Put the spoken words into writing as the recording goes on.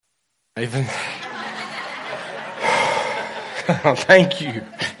Even. Thank you.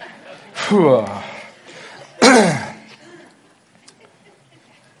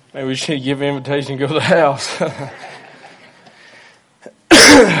 Maybe we should give an invitation to go to the house.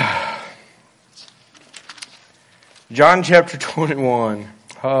 John chapter 21.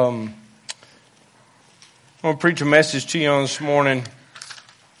 I'm going to preach a message to you on this morning.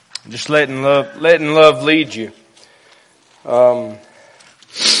 Just letting love lead you.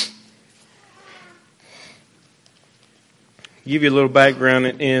 Give you a little background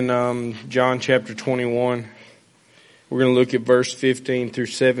in John chapter 21. We're going to look at verse 15 through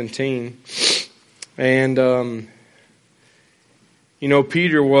 17. And,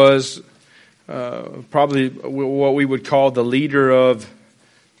 Peter was probably what we would call the leader of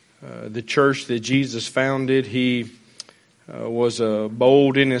the church that Jesus founded. He was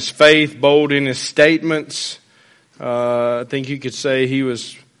bold in his faith, bold in his statements. I think you could say he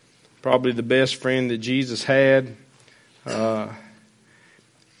was probably the best friend that Jesus had. But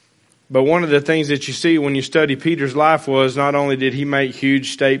one of the things that you see when you study Peter's life was not only did he make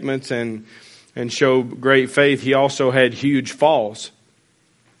huge statements and show great faith, he also had huge falls.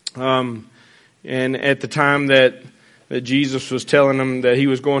 And at the time that Jesus was telling him that he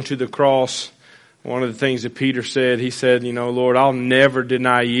was going to the cross, one of the things that Peter said, he said, Lord, I'll never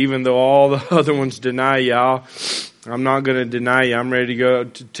deny you, even though all the other ones deny you. I'm not going to deny you. I'm ready to go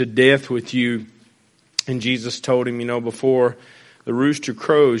to death with you. And Jesus told him, before the rooster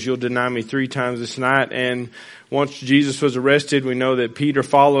crows, you'll deny me 3 times this night. And once Jesus was arrested, we know that Peter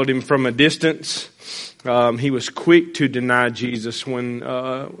followed him from a distance. He was quick to deny Jesus when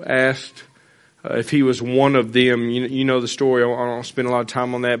asked if he was one of them. You know the story. I don't spend a lot of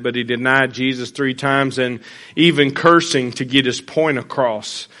time on that. But he denied Jesus 3 times and even cursing to get his point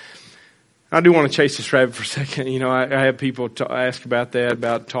across. I do want to chase this rabbit for a second. I have people ask about that,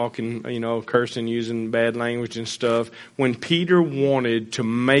 about talking, cursing, using bad language and stuff. When Peter wanted to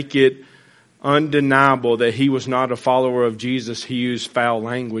make it undeniable that he was not a follower of Jesus, he used foul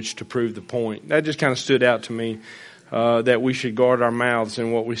language to prove the point. That just kind of stood out to me, that we should guard our mouths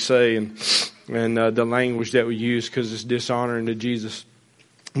and what we say and the language that we use, because it's dishonoring to Jesus.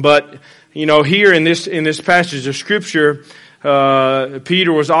 But, here in this passage of Scripture,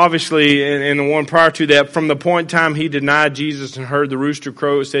 Peter was obviously, and the one prior to that, from the point in time he denied Jesus and heard the rooster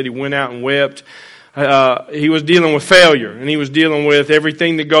crow, it said he went out and wept. He was dealing with failure, and he was dealing with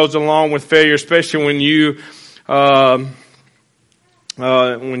everything that goes along with failure, especially when you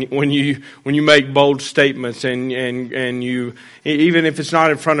make bold statements and you, even if it's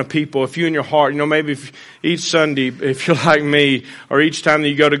not in front of people, if you in your heart, maybe each Sunday, if you're like me, or each time that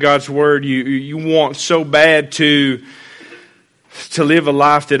you go to God's Word, you want so bad to live a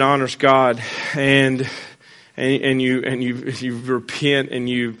life that honors God, and you repent and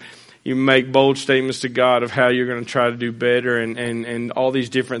you make bold statements to God of how you're going to try to do better and all these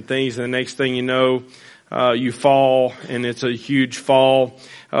different things. And the next thing you know, you fall, and it's a huge fall.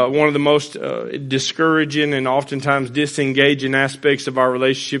 One of the most discouraging and oftentimes disengaging aspects of our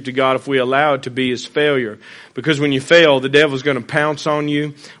relationship to God, if we allow it to be, is failure. Because when you fail, the devil's going to pounce on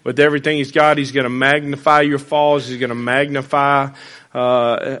you with everything he's got. He's going to magnify your falls. He's going to magnify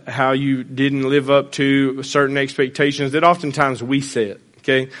how you didn't live up to certain expectations that oftentimes we set.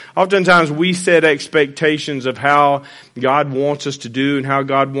 Okay. Oftentimes we set expectations of how God wants us to do and how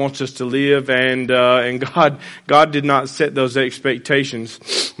God wants us to live, and God did not set those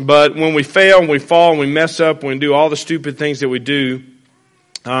expectations. But when we fail and we fall and we mess up and we do all the stupid things that we do,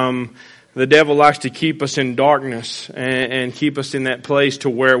 the devil likes to keep us in darkness and keep us in that place to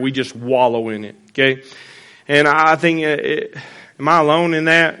where we just wallow in it. Okay. And I think, am I alone in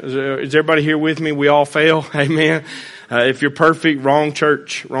that? Is everybody here with me? We all fail. Amen. If you're perfect, wrong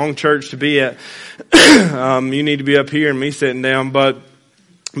church to be at. You need to be up here and me sitting down. But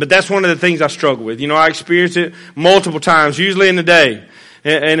that's one of the things I struggle with. I experience it multiple times, usually in the day.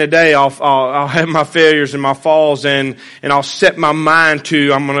 In a day, I'll have my failures and my falls, and I'll set my mind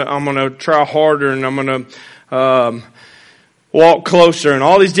to I'm gonna try harder, and I'm gonna walk closer, and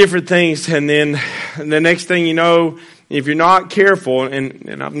all these different things. And then the next thing you know, if you're not careful,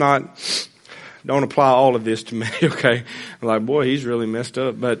 and I'm not. Don't apply all of this to me, okay? I'm like, boy, he's really messed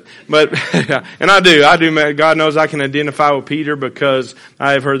up. But, and I do. God knows I can identify with Peter because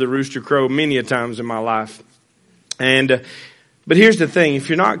I have heard the rooster crow many a times in my life. But here's the thing. If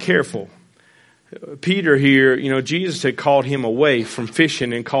you're not careful, Peter here, Jesus had called him away from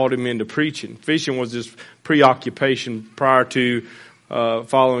fishing and called him into preaching. Fishing was his preoccupation prior to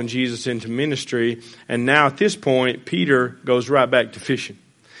following Jesus into ministry. And now at this point, Peter goes right back to fishing.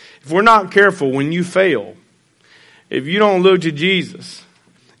 If we're not careful, when you fail, if you don't look to Jesus,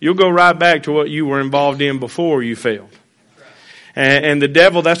 you'll go right back to what you were involved in before you failed. And the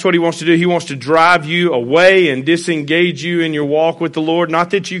devil, that's what he wants to do. He wants to drive you away and disengage you in your walk with the Lord.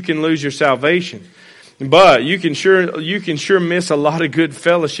 Not that you can lose your salvation, but you can sure miss a lot of good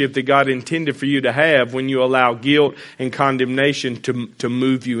fellowship that God intended for you to have when you allow guilt and condemnation to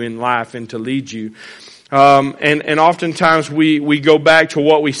move you in life and to lead you. And oftentimes we go back to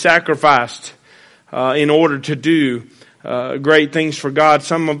what we sacrificed in order to do great things for God.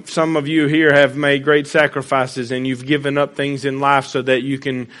 Some of you here have made great sacrifices, and you've given up things in life so that you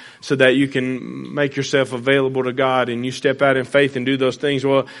can make yourself available to God, and you step out in faith and do those things.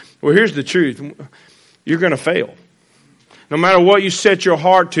 Well, here's the truth. You're going to fail. No matter what you set your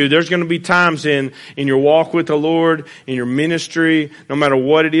heart to, there's going to be times in your walk with the Lord, in your ministry, no matter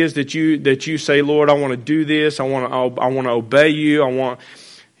what it is that you say, Lord, I want to do this. I want to obey you.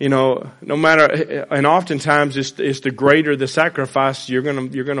 No matter, and oftentimes it's the greater the sacrifice, you're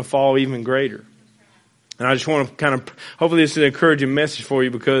gonna fall even greater. And I just want to kind of, hopefully this is an encouraging message for you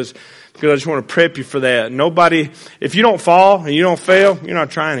because I just want to prep you for that. If you don't fall and you don't fail, you're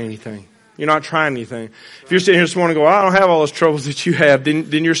not trying anything. You're not trying anything. If you're sitting here this morning and go, I don't have all those troubles that you have,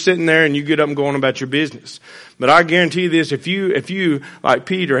 then you're sitting there and you get up and going about your business. But I guarantee you this, if you, like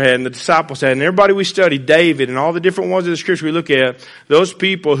Peter had and the disciples had, and everybody we studied, David and all the different ones of the scripture we look at, those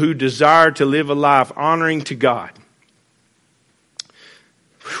people who desire to live a life honoring to God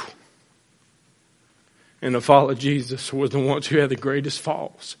and to follow Jesus were the ones who had the greatest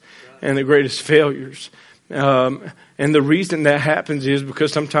falls and the greatest failures. And the reason that happens is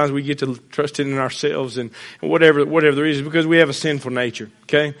because sometimes we get to trust in ourselves and whatever the reason, because we have a sinful nature.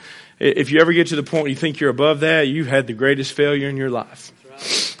 Okay, if you ever get to the point where you think you're above that, you've had the greatest failure in your life.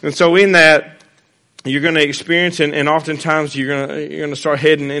 Right. And so in that, you're going to experience, and oftentimes you're going to start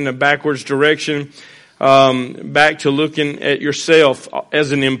heading in a backwards direction, back to looking at yourself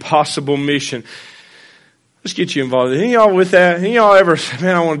as an impossible mission. Let's get you involved. Any of y'all with that? Any of y'all ever say,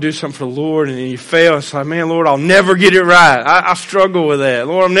 man, I want to do something for the Lord, and then you fail? It's like, man, Lord, I'll never get it right. I struggle with that.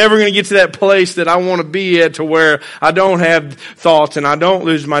 Lord, I'm never going to get to that place that I want to be at, to where I don't have thoughts and I don't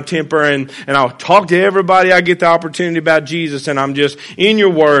lose my temper, and I'll talk to everybody I get the opportunity about Jesus, and I'm just in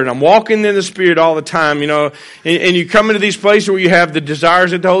your word. I'm walking in the Spirit all the time, and you come into these places where you have the desires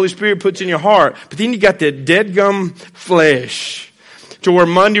that the Holy Spirit puts in your heart, but then you got that dead gum flesh. To where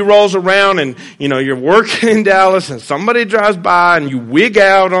Monday rolls around and, you're working in Dallas and somebody drives by and you wig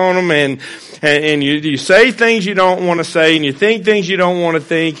out on them and you say things you don't want to say and you think things you don't want to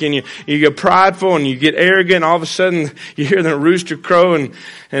think and you get prideful and you get arrogant and all of a sudden you hear the rooster crow and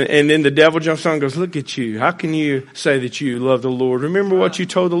then the devil jumps on and goes, look at you. How can you say that you love the Lord? Remember what you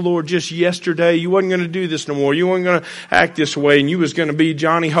told the Lord just yesterday? You wasn't going to do this no more. You weren't going to act this way, and you was going to be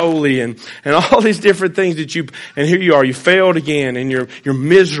Johnny Holy and all these different things and here you are, you failed again, and you're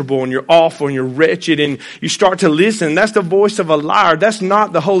miserable and you're awful and you're wretched, and you start to listen. That's the voice of a liar. That's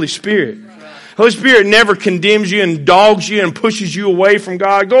not the Holy Spirit. Holy Spirit never condemns you and dogs you and pushes you away from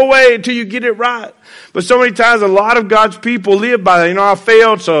God. Go away until you get it right. But so many times a lot of God's people live by that. I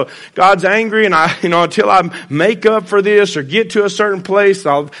failed, so God's angry, and until I make up for this or get to a certain place,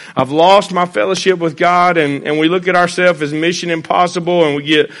 I've lost my fellowship with God, and we look at ourselves as mission impossible, and we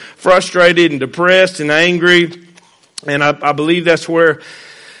get frustrated and depressed and angry. And I believe that's where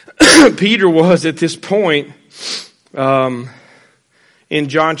Peter was at this point. In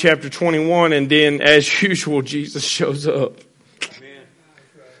John chapter 21, and then as usual, Jesus shows up. Amen.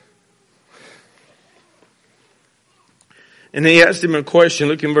 And he asked him a question.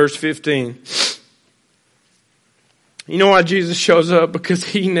 Look in verse 15. You know why Jesus shows up? Because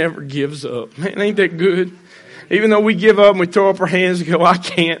he never gives up. Man, ain't that good? Even though we give up and we throw up our hands and go, I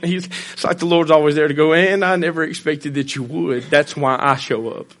can't. It's like the Lord's always there to go, and I never expected that you would. That's why I show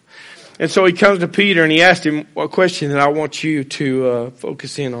up. And so he comes to Peter and he asked him a question that I want you to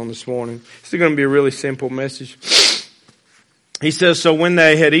focus in on this morning. This is going to be a really simple message. He says, so when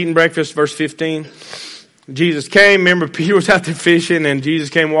they had eaten breakfast, verse 15, Jesus came. Remember, Peter was out there fishing, and Jesus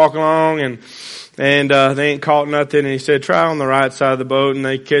came walking along, and they ain't caught nothing. And he said, try on the right side of the boat, and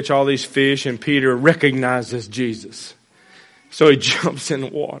they catch all these fish, and Peter recognizes Jesus. So he jumps in the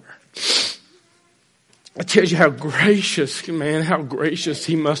water. I tell you how gracious he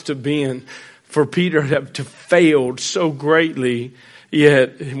must have been for Peter to failed so greatly.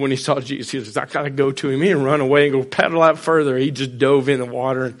 Yet when he saw Jesus, he was like, I got to go to him. He didn't run away and go paddle out further. He just dove in the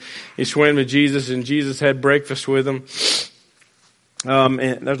water and he swam with Jesus, and Jesus had breakfast with him.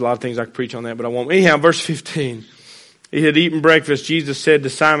 And there's a lot of things I could preach on that, but I won't. Anyhow, verse 15. He had eaten breakfast. Jesus said to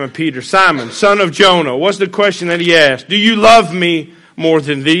Simon Peter, Simon, son of Jonah, what's the question that he asked? Do you love me more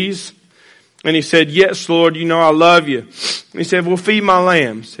than these? And he said, yes, Lord, you know I love you. And he said, well, feed my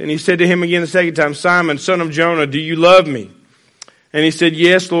lambs. And he said to him again the second time, Simon, son of Jonah, do you love me? And he said,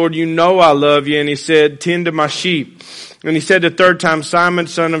 yes, Lord, you know I love you. And he said, tend to my sheep. And he said the third time, Simon,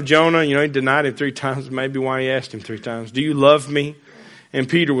 son of Jonah, he denied him 3 times, maybe why he asked him 3 times, do you love me? And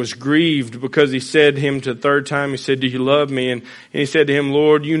Peter was grieved because he said to him the third time, he said, do you love me? And he said to him,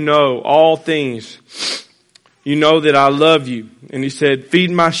 Lord, you know all things. You know that I love you. And he said,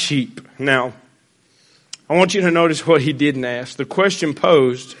 feed my sheep. Now, I want you to notice what he didn't ask. The question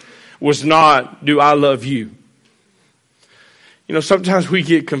posed was not, do I love you? Sometimes we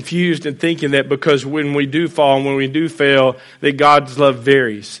get confused in thinking that because when we do fall and when we do fail, that God's love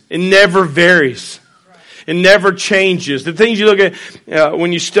varies. It never varies. It never changes. The things you look at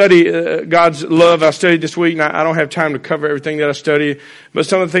when you study God's love, I studied this week, and I don't have time to cover everything that I studied, but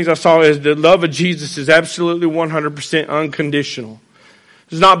some of the things I saw is the love of Jesus is absolutely 100% unconditional.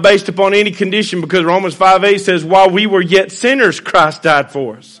 It's not based upon any condition because Romans 5:8 says, while we were yet sinners, Christ died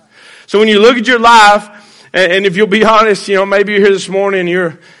for us. So when you look at your life, and if you'll be honest, maybe you're here this morning and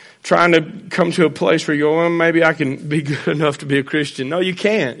you're trying to come to a place where you go, well, maybe I can be good enough to be a Christian. No, you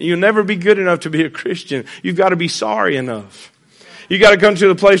can't. You'll never be good enough to be a Christian. You've got to be sorry enough. You got to come to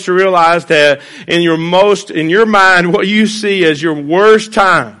the place to realize that in your mind, what you see as your worst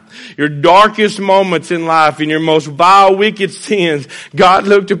time, your darkest moments in life, in your most vile, wicked sins, God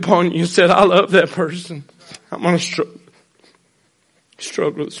looked upon you and said, I love that person. I'm going to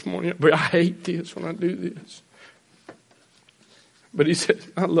struggle this morning, but I hate this when I do this. But he said,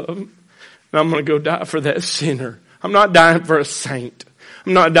 I love him. And I'm going to go die for that sinner. I'm not dying for a saint.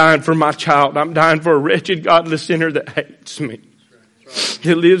 I'm not dying for my child. I'm dying for a wretched, godless sinner that hates me.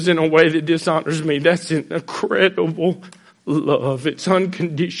 That lives in a way that dishonors me. That's an incredible love. It's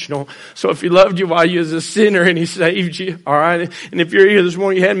unconditional. So if he loved you while you was a sinner and he saved you, all right? And if you're here this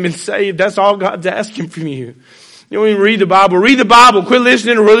morning, you hadn't been saved, that's all God's asking from you. You don't even read the Bible. Read the Bible. Quit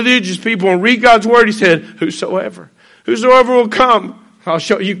listening to religious people and read God's word. He said, whosoever will come, I'll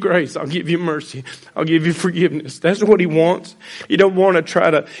show you grace. I'll give you mercy. I'll give you forgiveness. That's what he wants. He don't want to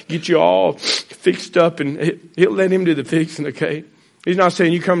try to get you all fixed up, and he'll let him do the fixing, okay? He's not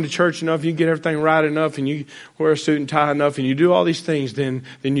saying you come to church enough, you get everything right enough, and you wear a suit and tie enough, and you do all these things, then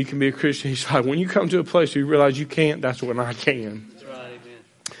you can be a Christian. He's like, when you come to a place where you realize you can't, that's when I can. That's right,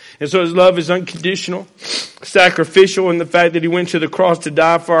 amen. And so his love is unconditional, sacrificial in the fact that he went to the cross to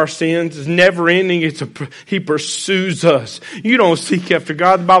die for our sins. It's never ending. He pursues us. You don't seek after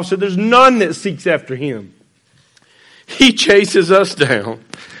God. The Bible said there's none that seeks after him. He chases us down.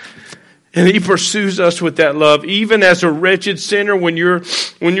 And he pursues us with that love. Even as a wretched sinner, when you're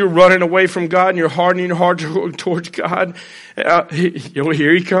running away from God and you're hardening your heart towards God,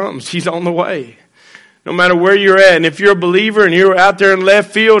 here he comes. He's on the way. No matter where you're at. And if you're a believer and you're out there in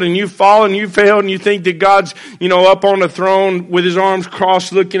left field and you fall and you failed and you think that God's, up on the throne with his arms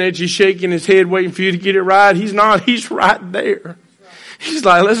crossed looking at you, shaking his head, waiting for you to get it right. He's not. He's right there. He's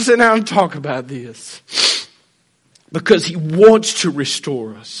like, let's sit down and talk about this. Because he wants to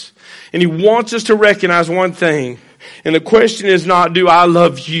restore us. And he wants us to recognize one thing. And the question is not, do I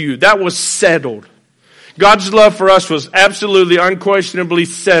love you? That was settled. God's love for us was absolutely, unquestionably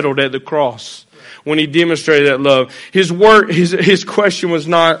settled at the cross when he demonstrated that love. His question was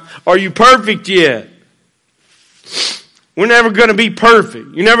not, are you perfect yet? We're never going to be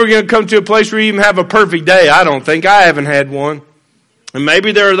perfect. You're never going to come to a place where you even have a perfect day. I don't think. I haven't had one. And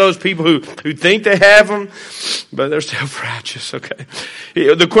maybe there are those people who think they have them, but they're self-righteous, okay?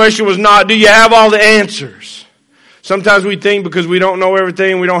 The question was not, do you have all the answers? Sometimes we think because we don't know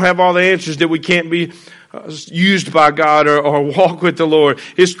everything, we don't have all the answers, that we can't be used by God or walk with the Lord.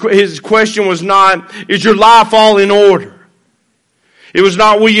 His question was not, is your life all in order? It was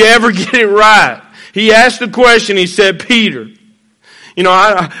not, will you ever get it right? He asked the question, he said, Peter,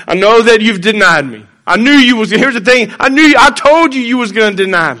 I know that you've denied me. I knew you was, here's the thing, I told you was going to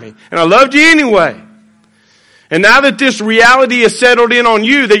deny me. And I loved you anyway. And now that this reality is settled in on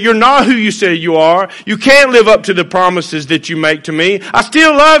you, that you're not who you say you are, you can't live up to the promises that you make to me, I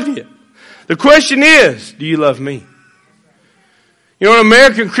still love you. The question is, do you love me? In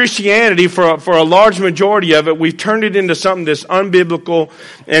American Christianity, for a large majority of it, we've turned it into something that's unbiblical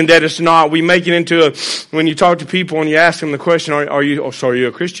and that it's not. We make it into when you talk to people and you ask them the question, are you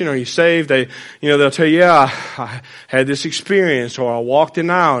a Christian? Are you saved? They'll tell you, yeah, I had this experience, or I walked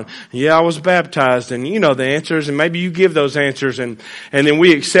an aisle. Yeah, I was baptized, and the answers, and maybe you give those answers, and then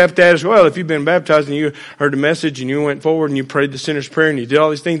we accept that as well. If you've been baptized and you heard the message and you went forward and you prayed the sinner's prayer and you did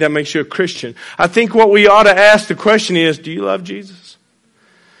all these things, that makes you a Christian. I think what we ought to ask the question is, do you love Jesus?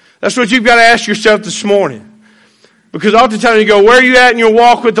 That's what you've got to ask yourself this morning. Because oftentimes you go, where are you at in your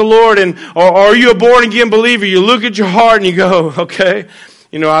walk with the Lord? Or are you a born again believer? You look at your heart and you go, okay,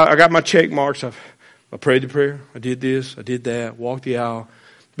 I got my check marks. I prayed the prayer. I did this. I did that. Walked the aisle.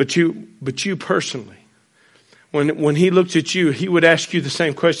 But you personally, when he looks at you, he would ask you the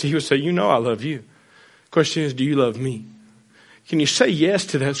same question. He would say, I love you. The question is, do you love me? Can you say yes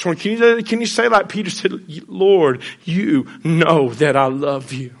to that? Can you say like Peter said, Lord, you know that I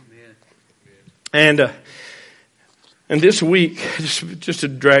love you. And this week, just to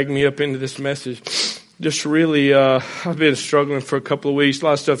drag me up into this message, just really, I've been struggling for a couple of weeks. A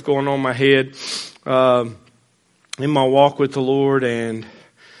lot of stuff going on in my head, in my walk with the Lord. And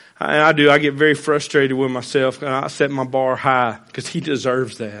I get very frustrated with myself. And I set my bar high because he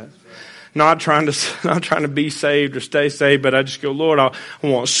deserves that. Not trying to be saved or stay saved, but I just go, Lord, I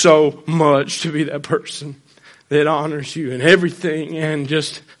want so much to be that person that honors you in everything, and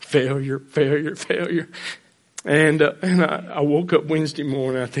just failure. And I woke up Wednesday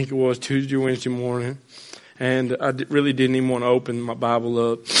morning, I think it was Tuesday or Wednesday morning, and I really didn't even want to open my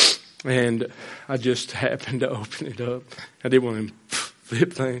Bible up, and I just happened to open it up. I didn't want to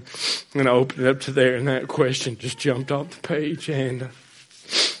flip thing, and I opened it up to there, and that question just jumped off the page. And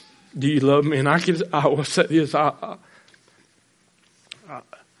do you love me? And I will say this: I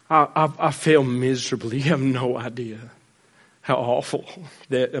fail miserably. You have no idea how awful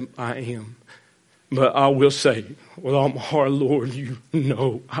that I am. But I will say, with all my heart, Lord, you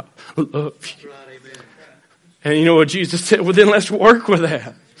know I love you. And you know what Jesus said? Well, then let's work with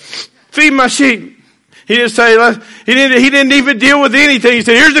that. Feed my sheep. He didn't say, he didn't even deal with anything. He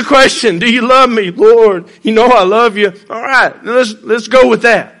said, here's the question. Do you love me? Lord, you know I love you. All right, let's go with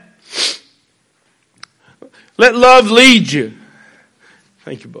that. Let love lead you.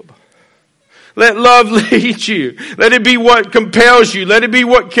 Thank you, Bubba. Let love lead you. Let it be what compels you. Let it be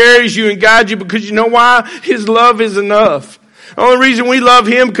what carries you and guides you, because you know why? His love is enough. The only reason we love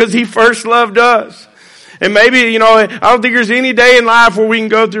him because he first loved us. And maybe, I don't think there's any day in life where we can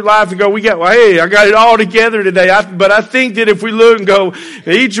go through life and go, I got it all together today. But I think that if we look and go,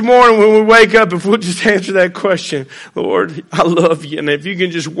 each morning when we wake up, if we'll just answer that question, Lord, I love you. And if you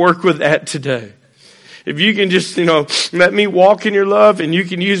can just work with that today. If you can just, let me walk in your love, and you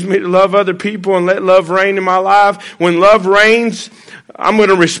can use me to love other people and let love reign in my life. When love reigns, I'm going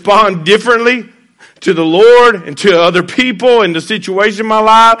to respond differently to the Lord and to other people and the situation in my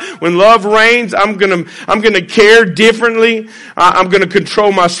life. When love reigns, I'm going to care differently. I'm going to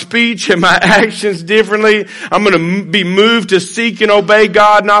control my speech and my actions differently. I'm going to be moved to seek and obey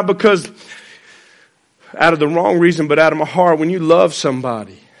God, not because out of the wrong reason, but out of my heart. When you love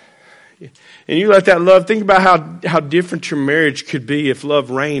somebody, and you let that love, think about how different your marriage could be if love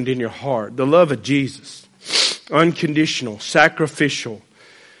reigned in your heart. The love of Jesus. Unconditional, sacrificial,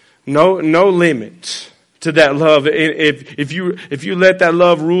 no limits to that love. If you let that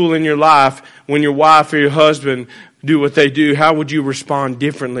love rule in your life, when your wife or your husband do what they do, how would you respond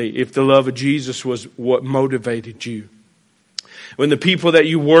differently if the love of Jesus was what motivated you? When the people that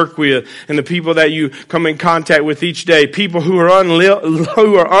you work with and the people that you come in contact with each day, people who are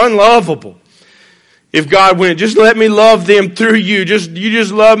unlovable, if God went, just let me love them through you. You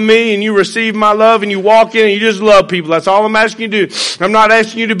just love me and you receive my love and you walk in and you just love people. That's all I'm asking you to do. I'm not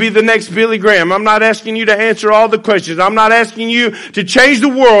asking you to be the next Billy Graham. I'm not asking you to answer all the questions. I'm not asking you to change the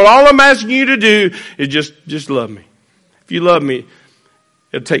world. All I'm asking you to do is just love me. If you love me,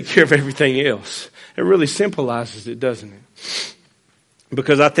 it'll take care of everything else. It really symbolizes it, doesn't it?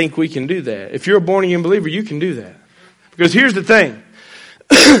 Because I think we can do that. If you're a born again believer, you can do that. Because here's the thing.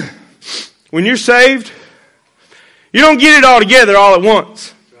 When you're saved, you don't get it all together all at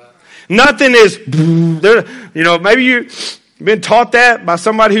once. Nothing is, maybe you've been taught that by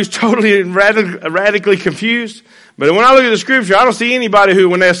somebody who's totally radically confused. But when I look at the scripture, I don't see anybody who,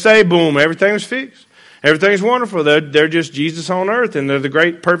 when they say, boom, everything was fixed. Everything's wonderful. They're just Jesus on earth, and they're the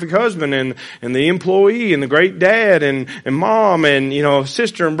great perfect husband and the employee and the great dad and mom and,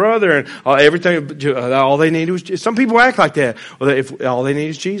 sister and brother and everything. All they need was, some people act like that. Well, if all they need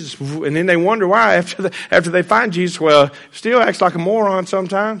is Jesus. And then they wonder why after they find Jesus, well, still acts like a moron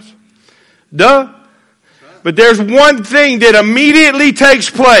sometimes. Duh. But there's one thing that immediately takes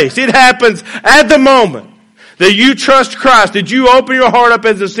place. It happens at the moment that you trust Christ, that you open your heart up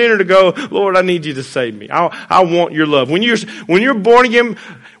as a sinner to go, Lord, I need you to save me. I want your love. When you're born again,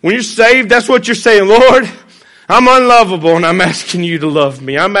 when you're saved, that's what you're saying. Lord, I'm unlovable and I'm asking you to love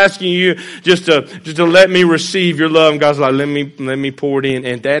me. I'm asking you just to let me receive your love. And God's like, let me pour it in.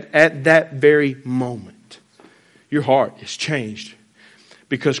 And at that very moment, your heart is changed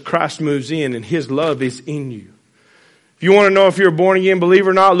because Christ moves in and his love is in you. If you want to know if you're a born again believer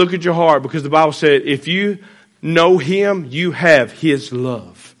or not, look at your heart, because the Bible said if you know Him, you have His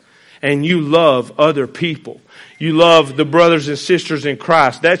love. And you love other people. You love the brothers and sisters in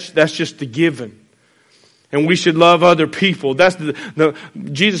Christ. That's just the given. And we should love other people. That's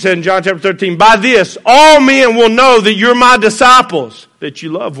Jesus said in John chapter 13, by this all men will know that you're my disciples, that you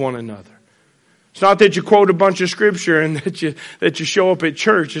love one another. It's not that you quote a bunch of scripture and that you show up at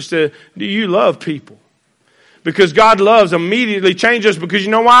church. It's that, do you love people? Because God loves immediately change us, because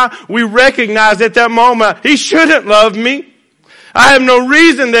you know why? We recognize at that moment, He shouldn't love me. I have no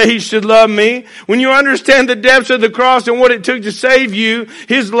reason that He should love me. When you understand the depths of the cross and what it took to save you,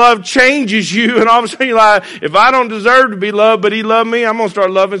 His love changes you. And all of a sudden you're like, if I don't deserve to be loved, but He loved me, I'm going to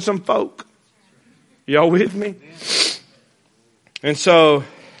start loving some folk. Y'all with me? And so,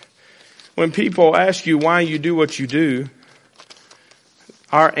 when people ask you why you do what you do,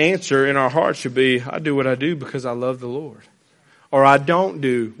 our answer in our heart should be, I do what I do because I love the Lord. Or I don't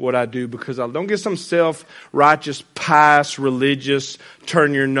do what I do because I don't get some self-righteous, pious, religious,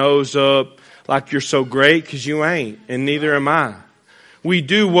 turn your nose up like you're so great, because you ain't, and neither am I. We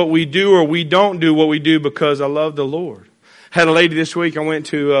do what we do, or we don't do what we do because I love the Lord. Had a lady this week, I went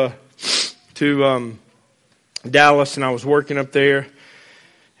to Dallas, and I was working up there.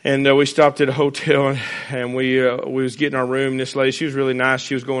 And we stopped at a hotel, and we was getting our room. This lady, she was really nice.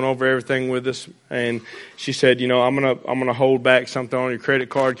 She was going over everything with us, and she said, "You know, I'm gonna hold back something on your credit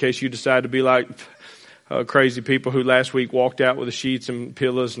card in case you decide to be like crazy people who last week walked out with the sheets and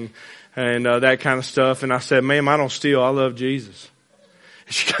pillows and that kind of stuff." And I said, "Ma'am, I don't steal. I love Jesus."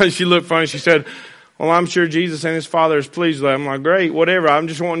 She looked funny. She said, "Well, I'm sure Jesus and His Father is pleased with that." I'm like, "Great, whatever. I'm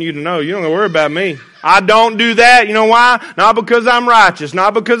just wanting you to know. You don't have to worry about me. I don't do that. You know why? Not because I'm righteous.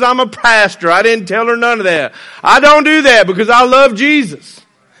 Not because I'm a pastor. I didn't tell her none of that. I don't do that because I love Jesus.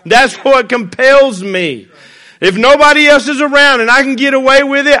 That's what compels me. If nobody else is around and I can get away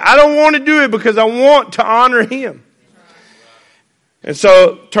with it, I don't want to do it because I want to honor Him." And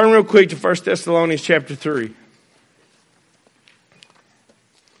so, turn real quick to 1 Thessalonians chapter 3.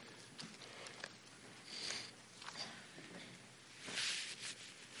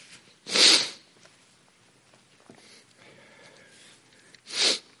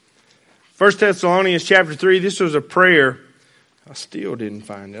 First Thessalonians chapter 3, this was a prayer. I still didn't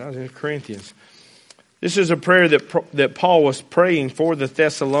find it. I was in Corinthians. This is a prayer that Paul was praying for the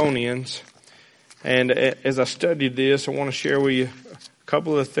Thessalonians. And as I studied this, I want to share with you a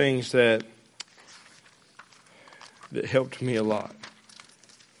couple of things that helped me a lot.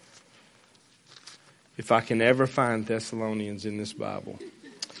 If I can ever find Thessalonians in this Bible.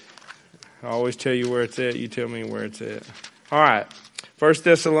 I always tell you where it's at. You tell me where it's at. All right. 1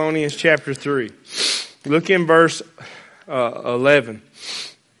 Thessalonians chapter 3. Look in verse 11.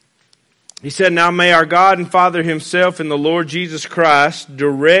 He said, "Now may our God and Father Himself and the Lord Jesus Christ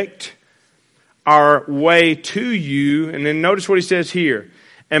direct our way to you." And then notice what he says here.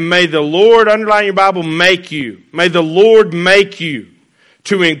 "And may the Lord," underline your Bible, "make you." May the Lord make you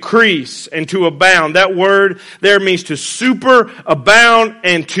to increase and to abound. That word there means to super abound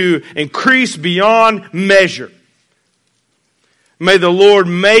and to increase beyond measure. May the Lord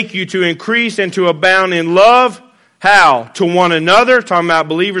make you to increase and to abound in love. How? To one another, talking about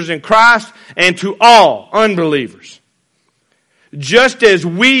believers in Christ, and to all unbelievers. Just as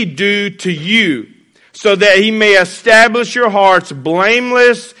we do to you, so that He may establish your hearts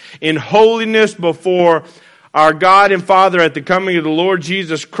blameless in holiness before our God and Father at the coming of the Lord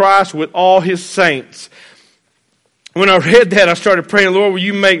Jesus Christ with all His saints. When I read that, I started praying, "Lord, will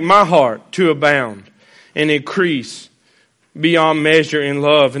you make my heart to abound and increase beyond measure in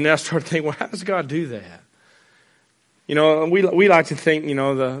love?" And then I started thinking, well, how does God do that? You know, we like to think, you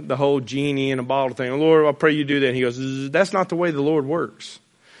know, the whole genie in a bottle thing. "Lord, I pray you do that." And He goes, that's not the way the Lord works.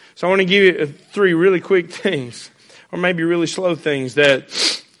 So I want to give you 3 really quick things, or maybe really slow things that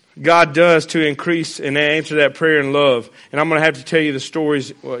God does to increase and answer that prayer in love. And I'm going to have to tell you the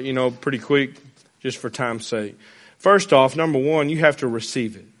stories, you know, pretty quick, just for time's sake. First off, number 1, you have to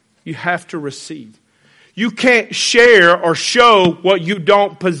receive it. You have to receive. You can't share or show what you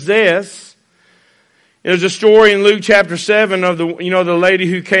don't possess. There's a story in Luke chapter 7 of the lady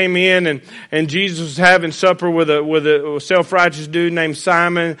who came in and Jesus was having supper with a self-righteous dude named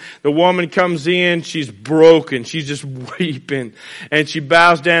Simon. The woman comes in, she's broken, she's just weeping, and she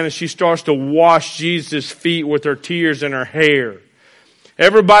bows down and she starts to wash Jesus' feet with her tears and her hair.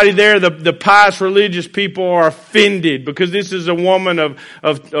 Everybody there, the pious religious people, are offended because this is a woman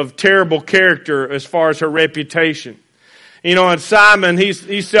of terrible character as far as her reputation. You know, and Simon,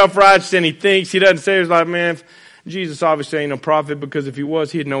 he's self-righteous and he thinks, he doesn't say, he's like, man, Jesus obviously ain't no prophet, because if he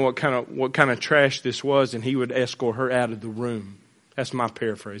was, he'd know what kind of trash this was, and he would escort her out of the room. That's my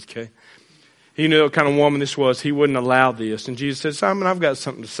paraphrase, okay? He knew what kind of woman this was. He wouldn't allow this. And Jesus said, Simon, I've got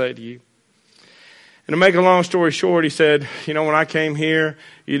something to say to you. And to make a long story short, he said, when I came here,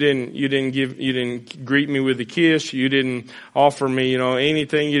 you didn't greet me with a kiss. You didn't offer me,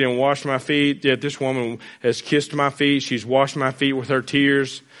 anything. You didn't wash my feet. Yet this woman has kissed my feet. She's washed my feet with her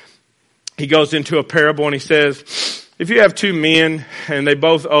tears. He goes into a parable and he says, if you have two men and they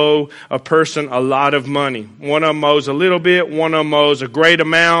both owe a person a lot of money, one of them owes a little bit, one of them owes a great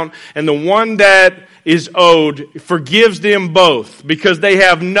amount, and the one that is owed forgives them both because they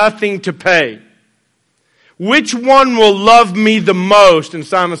have nothing to pay. Which one will love me the most? And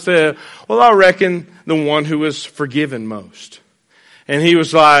Simon said, well, I reckon the one who is forgiven most. And he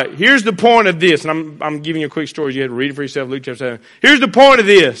was like, here's the point of this. And I'm giving you a quick story. You had to read it for yourself. Luke chapter 7. Here's the point of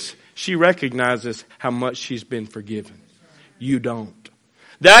this. She recognizes how much she's been forgiven. You don't.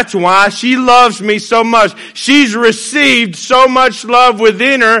 That's why she loves me so much. She's received so much love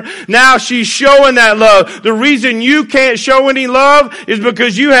within her. Now she's showing that love. The reason you can't show any love is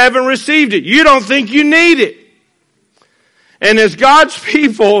because you haven't received it. You don't think you need it. And as God's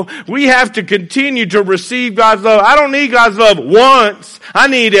people, we have to continue to receive God's love. I don't need God's love once. I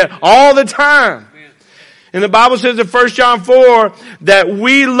need it all the time. And the Bible says in 1 John 4 that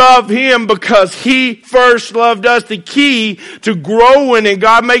we love Him because He first loved us. The key to growing and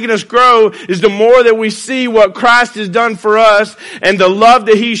God making us grow is the more that we see what Christ has done for us and the love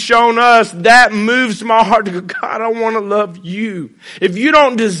that He's shown us, that moves my heart to go, God, I want to love you. If you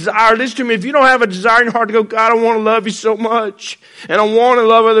don't desire, listen to me, if you don't have a desire in your heart to go, God, I want to love you so much. And I want to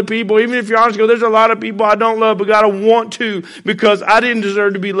love other people. Even if you're honest, go, there's a lot of people I don't love, but God, I want to because I didn't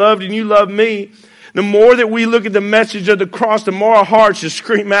deserve to be loved and you love me. The more that we look at the message of the cross, the more our hearts just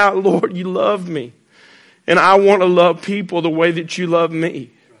scream out, Lord, you love me. And I want to love people the way that you love me.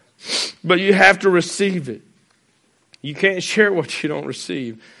 But you have to receive it. You can't share what you don't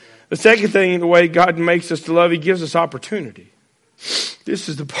receive. The second thing, the way God makes us to love, He gives us opportunity. This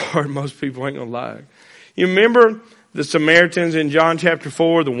is the part most people ain't going to like. You remember the Samaritans in John chapter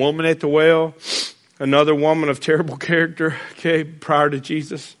 4, the woman at the well, another woman of terrible character, prior to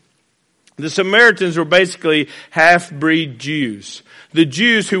Jesus? The Samaritans were basically half-breed Jews. The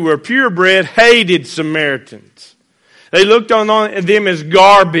Jews who were purebred hated Samaritans. They looked on them as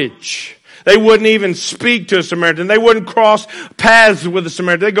garbage. They wouldn't even speak to a Samaritan. They wouldn't cross paths with a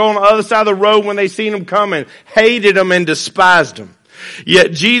Samaritan. They'd go on the other side of the road when they seen them coming. Hated them and despised them.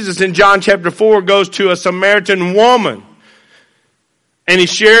 Yet Jesus in John chapter 4 goes to a Samaritan woman. And He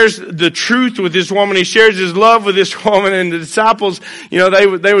shares the truth with this woman. He shares His love with this woman. And the disciples, they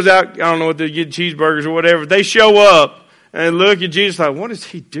was out, I don't know what they get, cheeseburgers or whatever. They show up and look at Jesus like, what is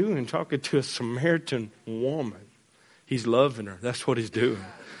He doing talking to a Samaritan woman? He's loving her. That's what He's doing.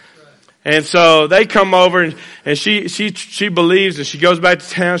 And so they come over and she believes and she goes back to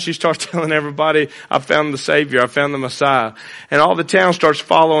town. She starts telling everybody, I found the Savior. I found the Messiah. And all the town starts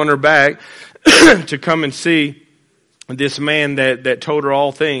following her back to come and see this man that told her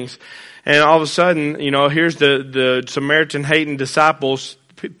all things. And all of a sudden, here's the Samaritan hating disciples,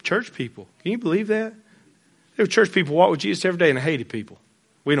 church people. Can you believe that? There were church people walk with Jesus every day and they hated people.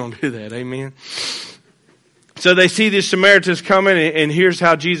 We don't do that. Amen. So they see these Samaritans coming and here's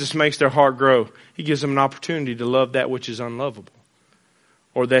how Jesus makes their heart grow. He gives them an opportunity to love that which is unlovable.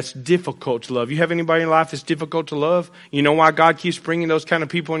 Or that's difficult to love. You have anybody in life that's difficult to love? You know why God keeps bringing those kind of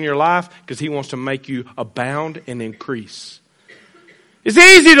people in your life? Because He wants to make you abound and increase. It's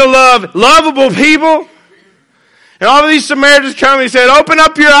easy to love lovable people. And all of these Samaritans come and He said, open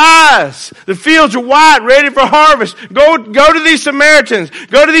up your eyes. The fields are white, ready for harvest. Go to these Samaritans.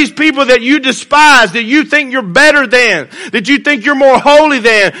 Go to these people that you despise, that you think you're better than, that you think you're more holy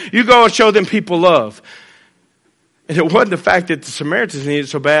than. You go and show them people love. And it wasn't the fact that the Samaritans needed it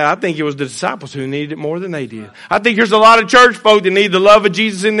so bad. I think it was the disciples who needed it more than they did. I think there's a lot of church folk that need the love of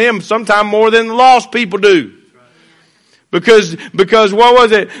Jesus in them, sometime more than the lost people do. Because what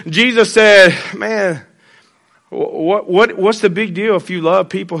was it? Jesus said, man, what's the big deal if you love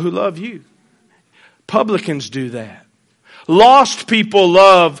people who love you? Publicans do that. Lost people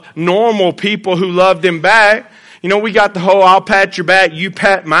love normal people who love them back. We got the whole I'll pat your back, you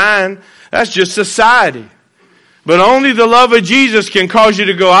pat mine. That's just society. But only the love of Jesus can cause you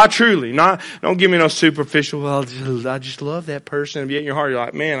to go, don't give me no superficial, I just love that person. And yet in your heart, you're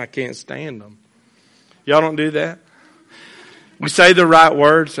like, man, I can't stand them. Y'all don't do that? We say the right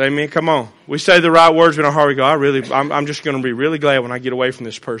words. Amen. Come on. We say the right words in our heart. We go, I'm just going to be really glad when I get away from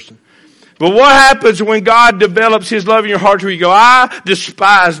this person. But what happens when God develops His love in your heart where you go, I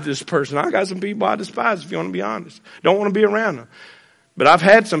despise this person. I got some people I despise, if you want to be honest. Don't want to be around them. But I've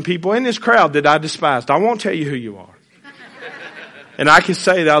had some people in this crowd that I despised. I won't tell you who you are. And I can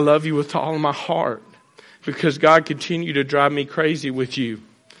say that I love you with all of my heart because God continued to drive me crazy with you.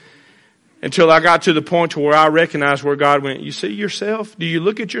 Until I got to the point to where I recognized where God went, you see yourself? Do you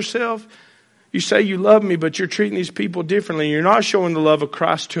look at yourself? You say you love me, but you're treating these people differently. You're not showing the love of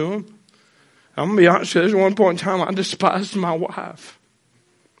Christ to them. I'm going to be honest with you. There's one point in time I despised my wife.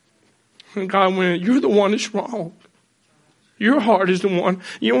 And God went, you're the one that's wrong. Your heart is the one.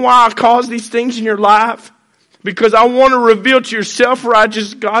 You know why I cause these things in your life? Because I want to reveal to your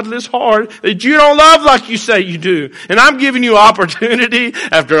self-righteous, godless heart that you don't love like you say you do. And I'm giving you opportunity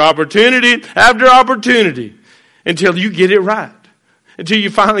after opportunity after opportunity until you get it right. Until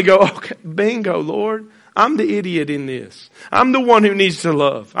you finally go, okay, bingo, Lord. I'm the idiot in this. I'm the one who needs to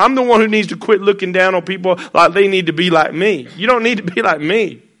love. I'm the one who needs to quit looking down on people like they need to be like me. You don't need to be like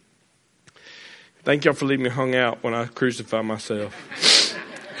me. Thank y'all for leaving me hung out when I crucify myself.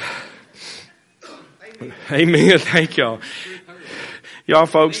 Amen. Thank y'all. Y'all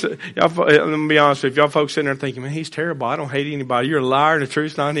folks, let me be honest with you. Y'all folks sitting there thinking, man, he's terrible. I don't hate anybody. You're a liar and the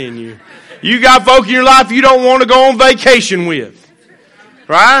truth's not in you. You got folk in your life you don't want to go on vacation with.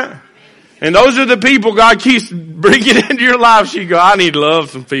 Right? And those are the people God keeps bringing into your life. You go, I need to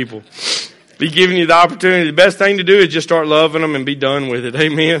love some people. Be giving you the opportunity. The best thing to do is just start loving them and be done with it.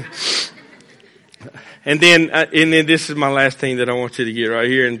 Amen. And then this is my last thing that I want you to get right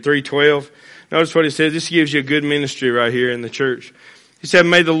here in 3:12. Notice what it says. This gives you a good ministry right here in the church. He said,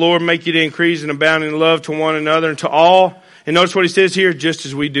 may the Lord make you to increase and abound in love to one another and to all. And notice what he says here, just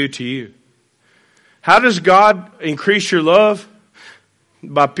as we do to you. How does God increase your love?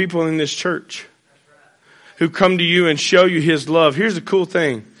 By people in this church who come to you and show you his love. Here's the cool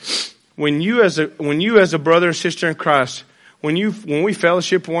thing. When you as a brother and sister in Christ, when we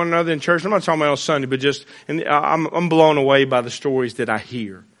fellowship one another in church, I'm not talking about on Sunday, but just, and I'm blown away by the stories that I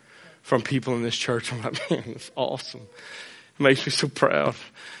hear from people in this church. I'm like, man, it's awesome. It makes me so proud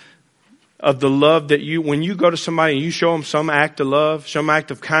of the love that when you go to somebody and you show them some act of love, some act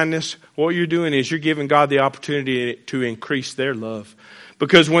of kindness, what you're doing is you're giving God the opportunity to increase their love.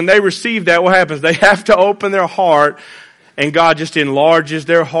 Because when they receive that, what happens? They have to open their heart, and God just enlarges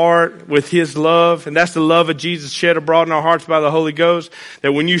their heart with his love. And that's the love of Jesus shed abroad in our hearts by the Holy Ghost.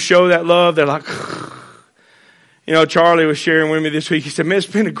 That when you show that love, they're like, you know, Charlie was sharing with me this week. He said, man, it's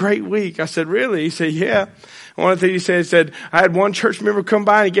been a great week. I said, really? He said, yeah. One of the things he said, I had one church member come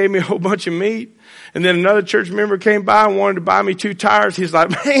by and he gave me a whole bunch of meat. And then another church member came by and wanted to buy me 2 tires. He's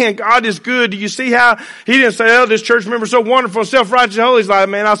like, man, God is good. Do you see how he didn't say, oh, this church member is so wonderful, self-righteous, holy. He's like,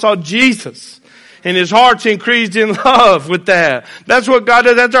 man, I saw Jesus. And his heart's increased in love with that. That's what God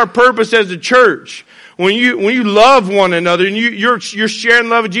does. That's our purpose as a church. When you love one another and you're sharing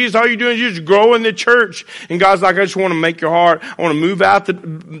love of Jesus, all you're doing is you're just growing the church. And God's like, I just want to make your heart. I want to move out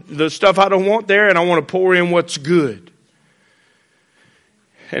the stuff I don't want there, and I want to pour in what's good.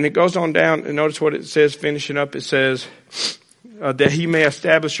 And it goes on down, and notice what it says, finishing up, it says, that he may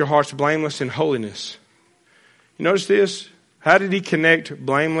establish your hearts blameless in holiness. You notice this? How did he connect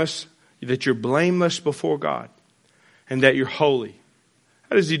blameless? That you're blameless before God and that you're holy.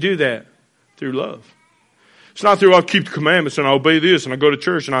 How does he do that? Through love. It's not through, I keep the commandments and I obey this and I go to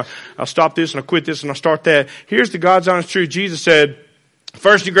church and I stop this and I quit this and I start that. Here's the God's honest truth. Jesus said,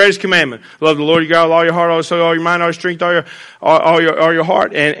 first and greatest commandment, love the Lord your God with all your heart, all your soul, all your mind, all your strength, all your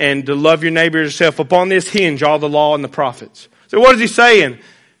heart, and to love your neighbor as yourself. Upon this hinge all the law and the prophets. So what is he saying?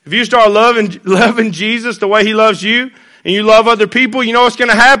 If you start loving Jesus the way he loves you and you love other people, you know what's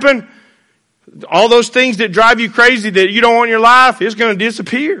going to happen? All those things that drive you crazy that you don't want in your life, it's going to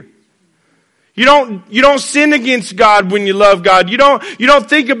disappear. You don't sin against God when you love God. You don't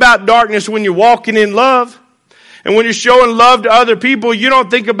think about darkness when you're walking in love. And when you're showing love to other people, you don't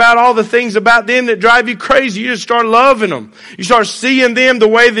think about all the things about them that drive you crazy. You just start loving them. You start seeing them the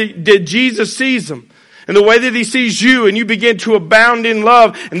way that Jesus sees them. And the way that he sees you, and you begin to abound in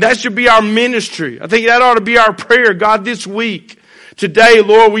love. And that should be our ministry. I think that ought to be our prayer. God, this week, today,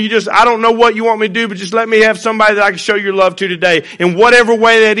 Lord, will you I don't know what you want me to do, but just let me have somebody that I can show your love to today. In whatever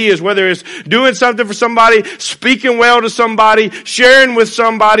way that is, whether it's doing something for somebody, speaking well to somebody, sharing with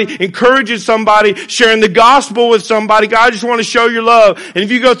somebody, encouraging somebody, sharing the gospel with somebody. God, I just want to show your love. And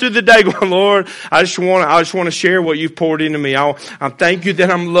if you go through the day going, Lord, I just want to share what you've poured into me. I thank you that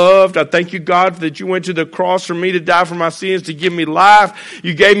I'm loved. I thank you, God, that you went to the cross for me to die for my sins, to give me life.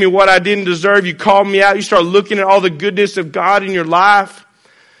 You gave me what I didn't deserve. You called me out. You start looking at all the goodness of God in your life.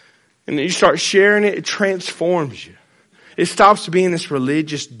 And then you start sharing it, it transforms you. It stops being this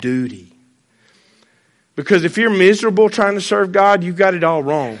religious duty. Because if you're miserable trying to serve God, you've got it all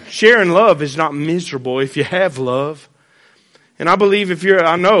wrong. Sharing love is not miserable if you have love. And I believe if you're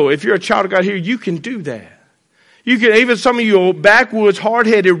a child of God here, you can do that. You can, even some of you backwoods,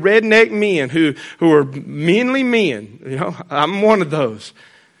 hard-headed, redneck men who are manly men. You know, I'm one of those.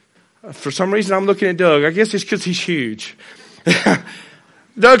 For some reason, I'm looking at Doug. I guess it's because he's huge.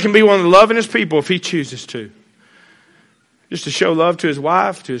 Doug can be one of the lovingest people if he chooses to. Just to show love to his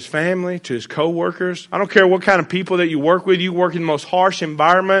wife, to his family, to his co-workers. I don't care what kind of people that you work with. You work in the most harsh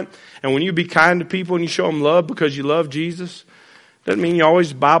environment. And when you be kind to people and you show them love because you love Jesus, doesn't mean you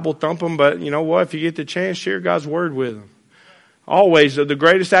always Bible thump them. But you know what? If you get the chance, share God's word with them. Always, the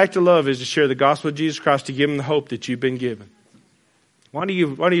greatest act of love is to share the gospel of Jesus Christ, to give them the hope that you've been given. Why do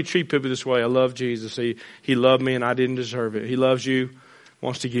you treat people this way? I love Jesus. He loved me and I didn't deserve it. He loves you,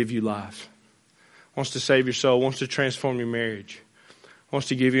 wants to give you life. Wants to save your soul, wants to transform your marriage, wants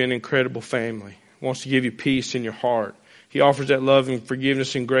to give you an incredible family, wants to give you peace in your heart. He offers that love and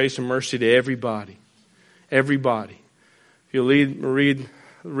forgiveness and grace and mercy to everybody. Everybody. If you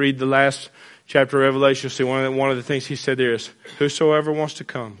read the last chapter of Revelation, you'll see one of the things he said there is, whosoever wants to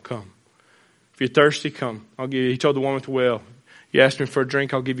come, come. If you're thirsty, come. I'll give you. He told the woman at the well, you ask me for a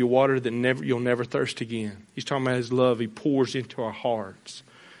drink, I'll give you water that you'll never thirst again. He's talking about his love he pours into our hearts.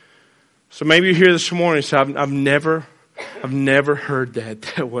 So maybe you're here this morning and say, I've never heard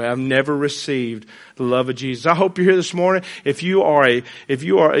that way. I've never received the love of Jesus. I hope you're here this morning. If you look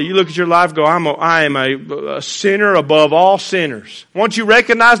at your life and go, I am a sinner above all sinners. Once you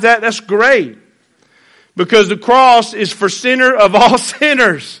recognize that, that's great. Because the cross is for sinner of all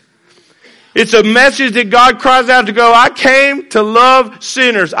sinners. It's a message that God cries out to go, I came to love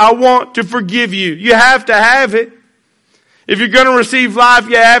sinners. I want to forgive you. You have to have it. If you're going to receive life,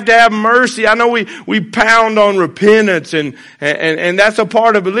 you have to have mercy. I know we pound on repentance and that's a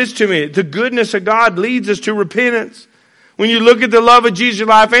part of it. Listen to me. The goodness of God leads us to repentance. When you look at the love of Jesus in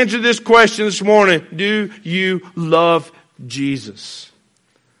your life, answer this question this morning. Do you love Jesus?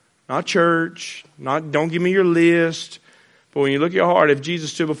 Not church. Don't give me your list. But when you look at your heart, if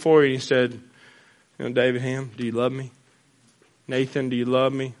Jesus stood before you and he said, you know, David Ham, do you love me? Nathan, do you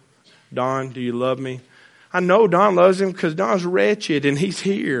love me? Don, do you love me? I know Don loves him because Don's wretched and he's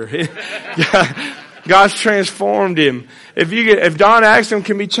here. God's transformed him. If Don asks him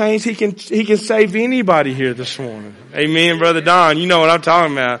can be changed, he can save anybody here this morning. Amen, Brother Don. You know what I'm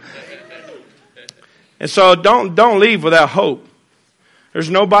talking about. And so don't leave without hope. There's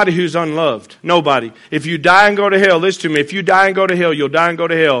nobody who's unloved. Nobody. If you die and go to hell, listen to me. If you die and go to hell, you'll die and go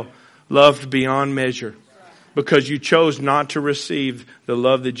to hell loved beyond measure. Because you chose not to receive the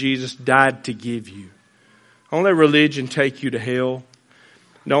love that Jesus died to give you. Don't let religion take you to hell.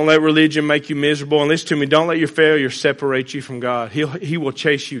 Don't let religion make you miserable. And listen to me, don't let your failure separate you from God. He will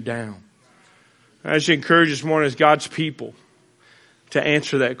chase you down. I just encourage this morning as God's people to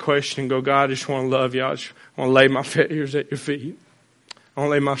answer that question and go, God, I just want to love you. I just want to lay my failures at your feet. I want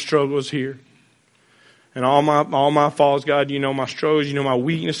to lay my struggles here. And all my faults, God, you know my struggles, you know my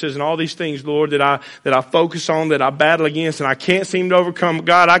weaknesses and all these things, Lord, that I focus on, that I battle against and I can't seem to overcome.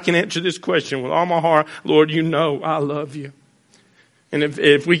 God, I can answer this question with all my heart. Lord, you know I love you. And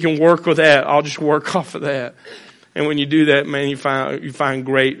if we can work with that, I'll just work off of that. And when you do that, man, you find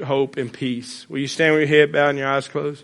great hope and peace. Will you stand with your head bowed and your eyes closed?